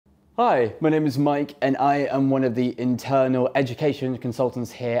Hi, my name is Mike and I am one of the internal education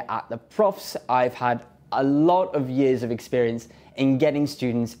consultants here at the Profs. I've had a lot of years of experience in getting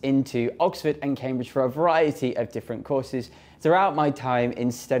students into Oxford and Cambridge for a variety of different courses throughout my time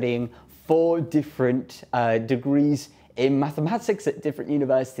in studying 4 different degrees in mathematics at different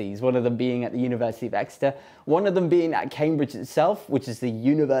universities, one of them being at the University of Exeter, one of them being at Cambridge itself, which is the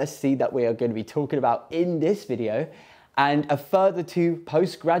university that we are going to be talking about in this video, and a further 2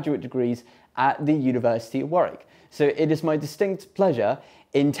 postgraduate degrees at the University of Warwick. So it is my distinct pleasure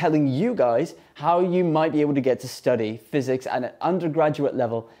in telling you guys how you might be able to get to study physics at an undergraduate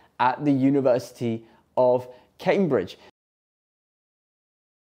level at the University of Cambridge.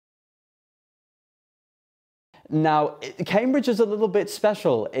 Now, Cambridge is a little bit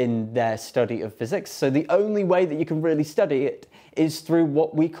special in their study of physics, so the only way that you can really study it is through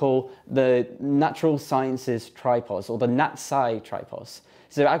what we call the Natural Sciences Tripos, or the NatSci Tripos.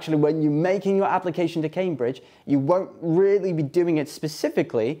 So actually, when you're making your application to Cambridge, you won't really be doing it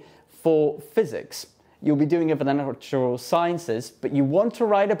specifically for physics. You'll be doing it for the natural sciences, but you want to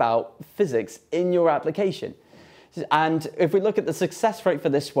write about physics in your application. And if we look at the success rate for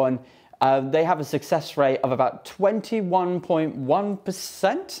this one, they have a success rate of about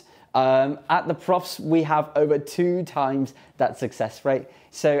 21.1%. At the Profs, we have over 2 times that success rate.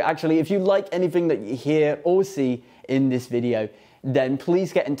 So actually, if you like anything that you hear or see in this video, then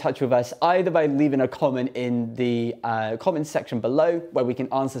please get in touch with us either by leaving a comment in the comments section below where we can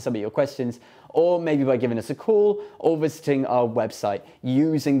answer some of your questions, or maybe by giving us a call or visiting our website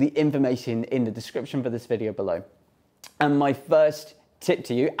using the information in the description for this video below. And my first tip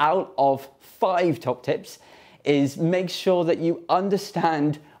to you out of 5 top tips is make sure that you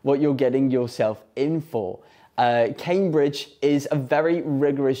understand what you're getting yourself in for. Cambridge is a very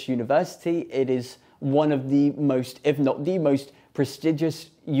rigorous university. It is one of the most, if not the most, prestigious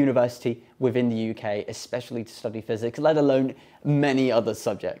university within the UK, especially to study physics, let alone many other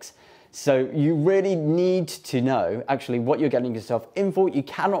subjects. So you really need to know actually what you're getting yourself in for. You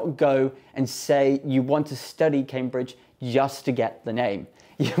cannot go and say you want to study Cambridge just to get the name.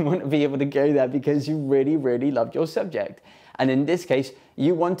 You want to be able to go there because you really, really loved your subject. And in this case,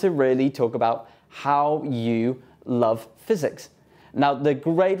 you want to really talk about how you love physics. Now, the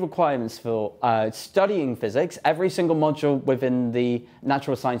grade requirements for studying physics, every single module within the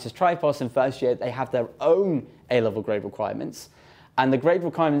Natural Sciences Tripos in first year, they have their own A-level grade requirements. And the grade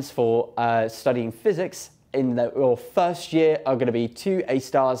requirements for studying physics in your first year are going to be 2 A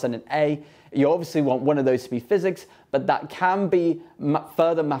stars and an A. You obviously want one of those to be physics, but that can be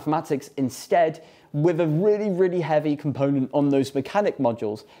further mathematics instead, with a really, really heavy component on those mechanic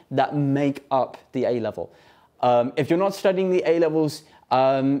modules that make up the A-level. If you're not studying the A-levels,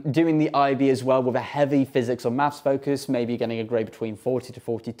 doing the IB as well with a heavy physics or maths focus, maybe getting a grade between 40 to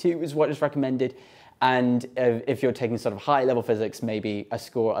 42 is what is recommended. And if you're taking sort of high-level physics, maybe a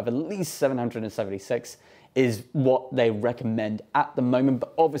score of at least 776 is what they recommend at the moment.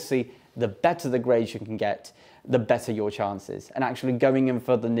 But obviously, the better the grades you can get, the better your chances. And actually going in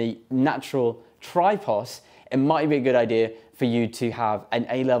for the natural tripos, it might be a good idea for you to have an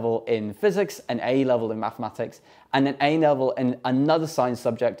A-level in physics, an A-level in mathematics, and an A-level in another science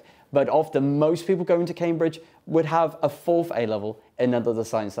subject. But often most people going to Cambridge would have a 4th A-level in another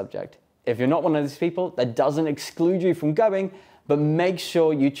science subject. If you're not one of those people, that doesn't exclude you from going, but make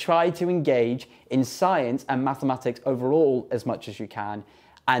sure you try to engage in science and mathematics overall as much as you can,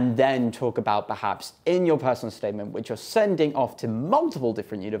 and then talk about perhaps in your personal statement, which you're sending off to multiple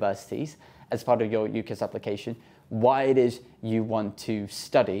different universities as part of your UCAS application, why it is you want to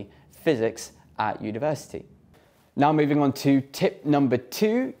study physics at university. Now moving on to tip number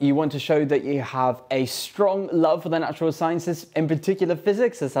 2, you want to show that you have a strong love for the natural sciences, in particular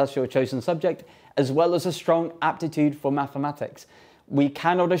physics, as that's your chosen subject, as well as a strong aptitude for mathematics. We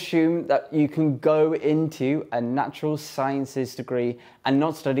cannot assume that you can go into a natural sciences degree and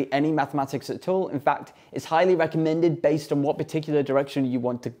not study any mathematics at all. In fact, it's highly recommended based on what particular direction you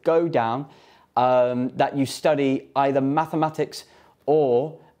want to go down, that you study either mathematics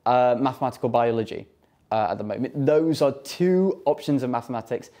or mathematical biology. At the moment, those are 2 options of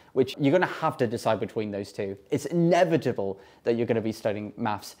mathematics, which you're going to have to decide between those 2. It's inevitable that you're going to be studying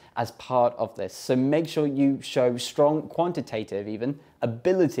maths as part of this. So make sure you show strong quantitative, even,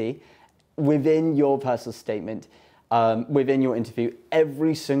 ability within your personal statement, within your interview,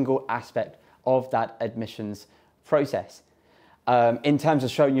 every single aspect of that admissions process. In terms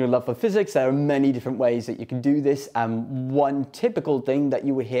of showing your love for physics, there are many different ways that you can do this. One typical thing that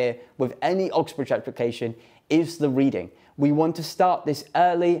you would hear with any Oxbridge application is the reading. We want to start this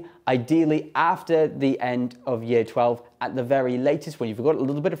early, ideally after the end of year 12, at the very latest, when you've got a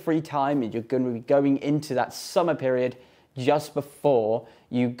little bit of free time and you're going to be going into that summer period just before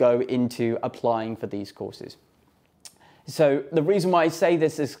you go into applying for these courses. So the reason why I say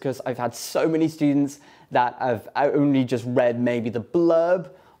this is because I've had so many students that have only just read maybe the blurb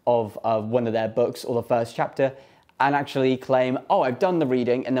of one of their books or the first chapter and actually claim, oh, I've done the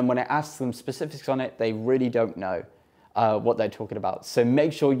reading, and then when I ask them specifics on it, they really don't know what they're talking about. So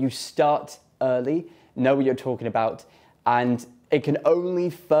make sure you start early, know what you're talking about, and it can only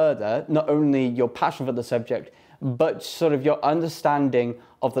further not only your passion for the subject, but sort of your understanding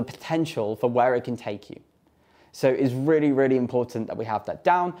of the potential for where it can take you. So it's really, really important that we have that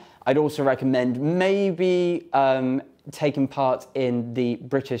down. I'd also recommend maybe taking part in the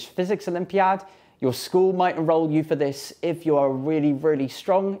British Physics Olympiad. Your school might enroll you for this if you are really, really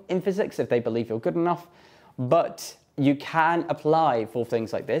strong in physics, if they believe you're good enough. But you can apply for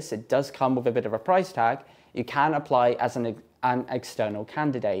things like this. It does come with a bit of a price tag. You can apply as an external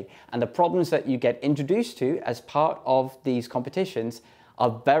candidate. And the problems that you get introduced to as part of these competitions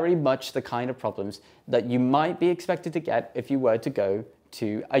are very much the kind of problems that you might be expected to get if you were to go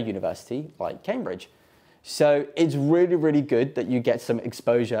to a university like Cambridge. So it's really, really good that you get some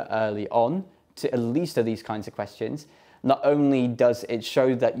exposure early on to at least to these kinds of questions. Not only does it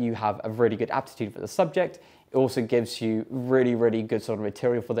show that you have a really good aptitude for the subject, it also gives you really, really good sort of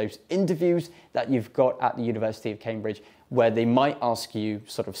material for those interviews that you've got at the University of Cambridge, where they might ask you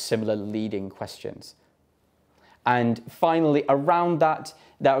sort of similar leading questions. And finally, around that,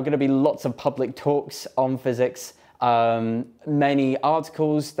 there are going to be lots of public talks on physics, many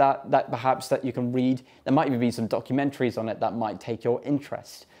articles that perhaps that you can read. There might even be some documentaries on it that might take your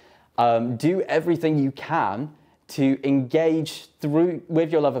interest. Do everything you can to engage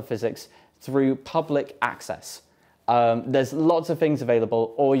with your love of physics through public access. There's lots of things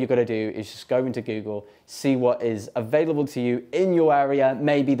available. All you've got to do is just go into Google, see what is available to you in your area.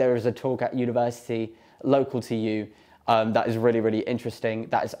 Maybe there is a talk at university local to you that is really, really interesting,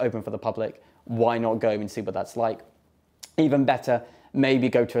 that is open for the public. Why not go and see what that's like? Even better, maybe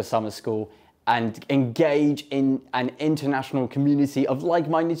go to a summer school and engage in an international community of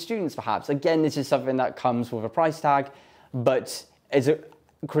like-minded students, perhaps. Again, this is something that comes with a price tag, but it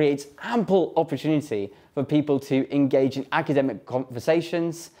creates ample opportunity for people to engage in academic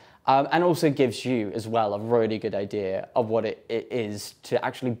conversations, and also gives you as well a really good idea of what it is to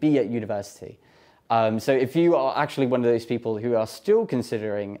actually be at university. So if you are actually one of those people who are still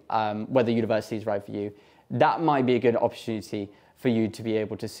considering whether university is right for you, that might be a good opportunity for you to be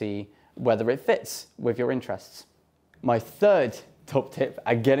able to see whether it fits with your interests. My third top tip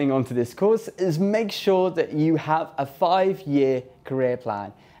at getting onto this course is make sure that you have a 5-year career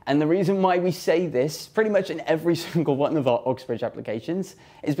plan. And the reason why we say this pretty much in every single one of our Oxbridge applications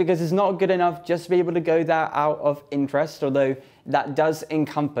is because it's not good enough just to be able to go there out of interest, although that does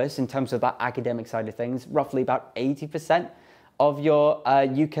encompass, in terms of that academic side of things, roughly about 80% of your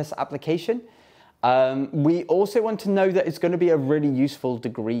UCAS application. We also want to know that it's going to be a really useful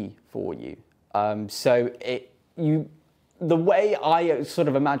degree for you. The way I sort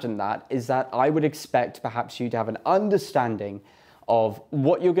of imagine that is that I would expect perhaps you to have an understanding of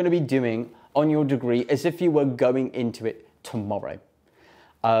what you're going to be doing on your degree as if you were going into it tomorrow.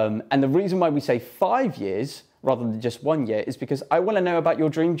 And the reason why we say 5 years rather than just 1 year is because I want to know about your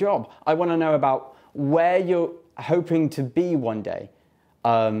dream job. I want to know about where you're hoping to be one day,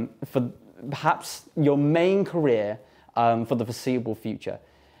 for perhaps your main career for the foreseeable future.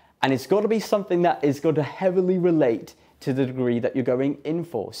 And it's got to be something that is going to heavily relate to the degree that you're going in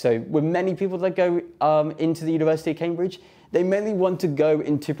for. So with many people that go into the University of Cambridge, they mainly want to go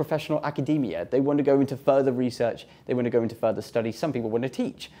into professional academia. They want to go into further research. They want to go into further study. Some people want to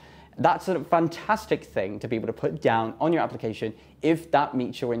teach. That's a fantastic thing to be able to put down on your application if that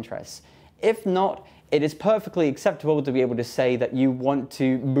meets your interests. If not, it is perfectly acceptable to be able to say that you want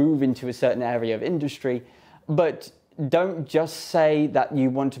to move into a certain area of industry, but don't just say that you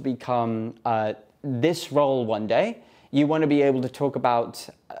want to become this role one day. You want to be able to talk about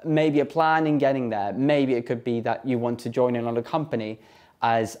maybe a plan in getting there. Maybe it could be that you want to join in on a company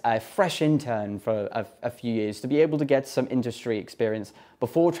as a fresh intern for a few years to be able to get some industry experience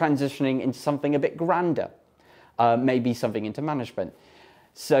before transitioning into something a bit grander, maybe something into management.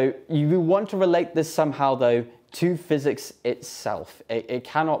 So you want to relate this somehow, though, to physics itself. It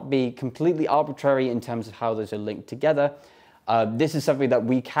cannot be completely arbitrary in terms of how those are linked together. This is something that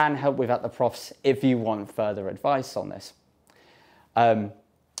we can help with at the Profs if you want further advice on this.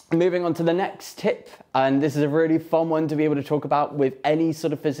 Moving on to the next tip, and this is a really fun one to be able to talk about with any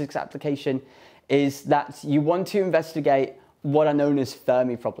sort of physics application, is that you want to investigate what are known as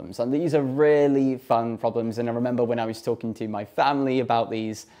Fermi problems. And these are really fun problems. And I remember when I was talking to my family about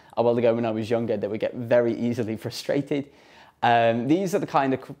these a while ago when I was younger, they would get very easily frustrated. These are the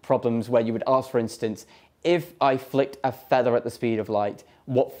kind of problems where you would ask, for instance, if I flicked a feather at the speed of light,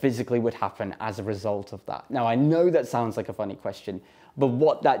 what physically would happen as a result of that? Now, I know that sounds like a funny question, but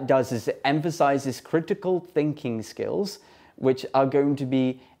what that does is it emphasizes critical thinking skills, which are going to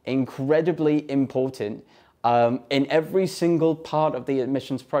be incredibly important in every single part of the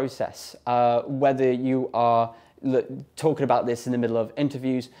admissions process, whether you are talking about this in the middle of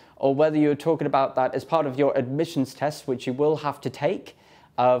interviews or whether you're talking about that as part of your admissions test, which you will have to take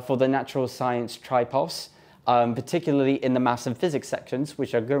for the natural science tripos, particularly in the maths and physics sections,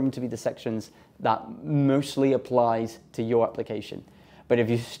 which are going to be the sections that mostly applies to your application. But if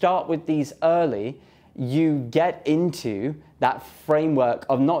you start with these early, you get into that framework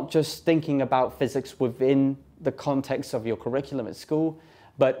of not just thinking about physics within the context of your curriculum at school,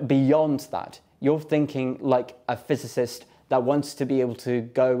 but beyond that. You're thinking like a physicist that wants to be able to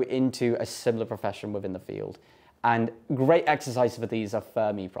go into a similar profession within the field. And great exercise for these are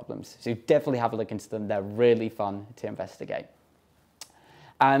Fermi problems. So definitely have a look into them. They're really fun to investigate.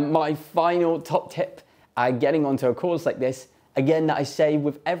 And my final top tip, getting onto a course like this, again, that I say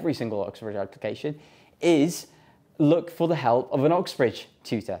with every single Oxbridge application, is look for the help of an Oxbridge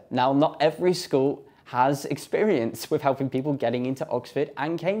tutor. Now, not every school has experience with helping people getting into Oxford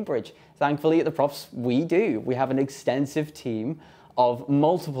and Cambridge. Thankfully, at the Profs, we do. We have an extensive team of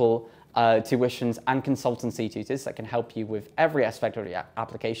multiple tuitions and consultancy tutors that can help you with every aspect of your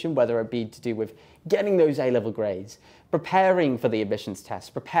application, whether it be to do with getting those A-level grades, preparing for the admissions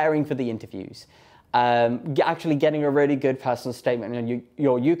test, preparing for the interviews, actually getting a really good personal statement on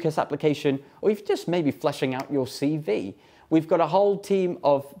your UCAS application, or even just maybe fleshing out your CV. We've got a whole team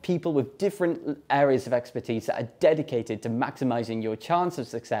of people with different areas of expertise that are dedicated to maximizing your chance of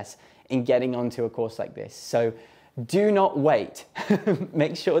success in getting onto a course like this. So do not wait.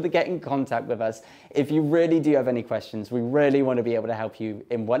 Make sure to get in contact with us. If you really do have any questions, we really want to be able to help you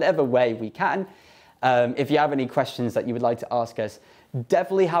in whatever way we can. If you have any questions that you would like to ask us,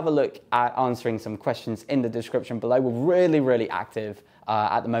 definitely have a look at answering some questions in the description below. We're really, really active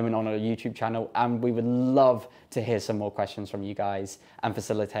at the moment on our YouTube channel, and we would love to hear some more questions from you guys and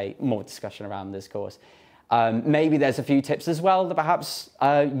facilitate more discussion around this course. Maybe there's a few tips as well that perhaps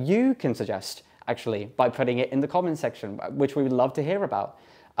you can suggest, actually, by putting it in the comments section, which we would love to hear about.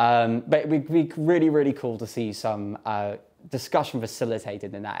 But it would be really, really cool to see some discussion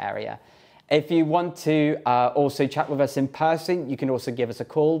facilitated in that area. If you want to also chat with us in person, you can also give us a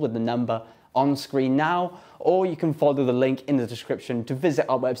call with the number on screen now, or you can follow the link in the description to visit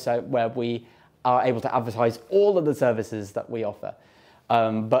our website where we are able to advertise all of the services that we offer.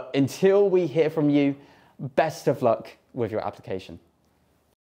 But until we hear from you, best of luck with your application.